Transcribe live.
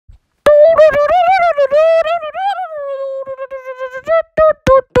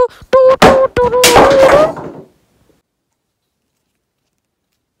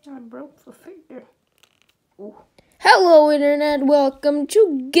Internet, welcome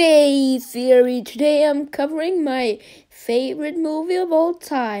to Gay Theory. Today I'm covering my favorite movie of all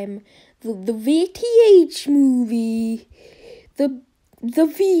time, the VTH movie, the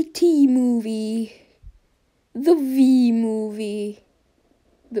VT movie, the V movie,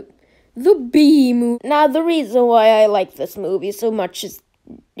 the B movie. Now the reason why I like this movie so much is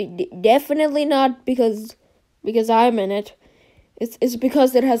definitely not because I'm in it. It's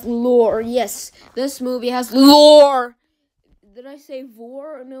because it has lore. Yes, this movie has lore. Did I say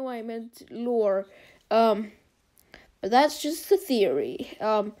vor? No, I meant lore. But that's just the theory.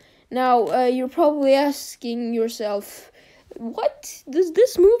 Now, you're probably asking yourself, what? Does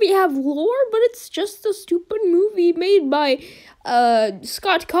this movie have lore? But it's just a stupid movie made by,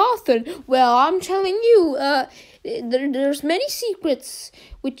 Scott Cawthon. Well, I'm telling you, there's many secrets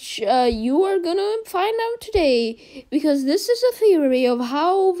which you are gonna find out today, because this is a theory of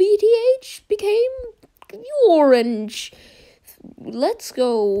how VTH became orange. Let's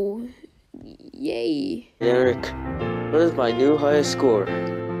go. Yay. Eric, what is my new highest score?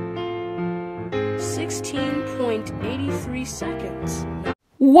 16.83 seconds.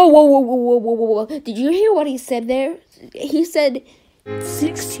 Whoa. Did you hear what he said there? He said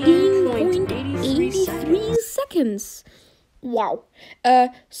 16.83 seconds. Wow.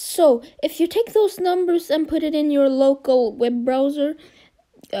 So, if you take those numbers and put it in your local web browser,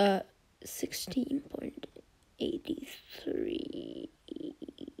 16.83.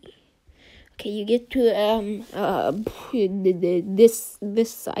 Okay, you get to, this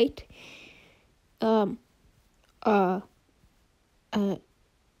site.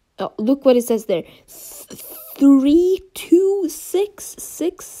 Look what it says there.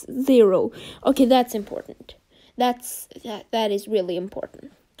 32660. Okay, that's important. That is really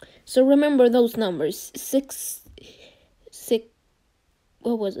important. So remember those numbers. Six.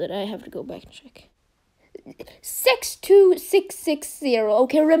 What was it? I have to go back and check. 62660.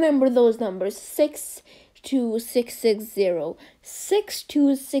 Okay, remember those numbers. 62660.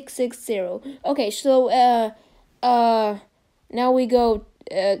 62660. Okay, so now we go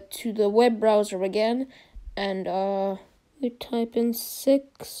to the web browser again, and we type in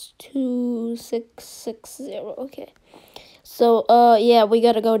 62660. Okay. So yeah, we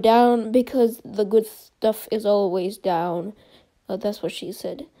gotta go down because the good stuff is always down. That's what she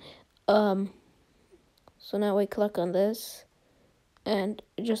said. So now we click on this, and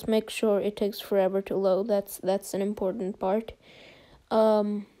just make sure it takes forever to load. That's an important part.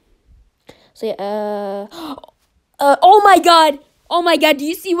 So yeah. Oh my god! Do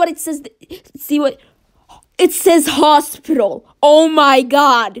you see what it says? See what it says? Hospital. Oh my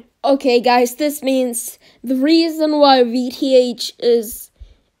god. Okay, guys, this means the reason why VTH is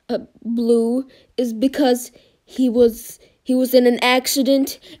blue is because he was in an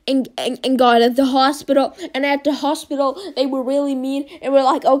accident and got at the hospital, and at the hospital they were really mean and were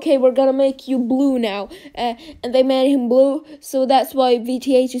like, okay, we're gonna make you blue now, and they made him blue, so that's why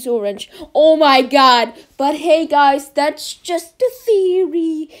VTH is orange. Oh my god. But hey guys, that's just a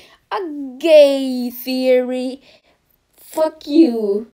theory, a gay theory. Fuck you.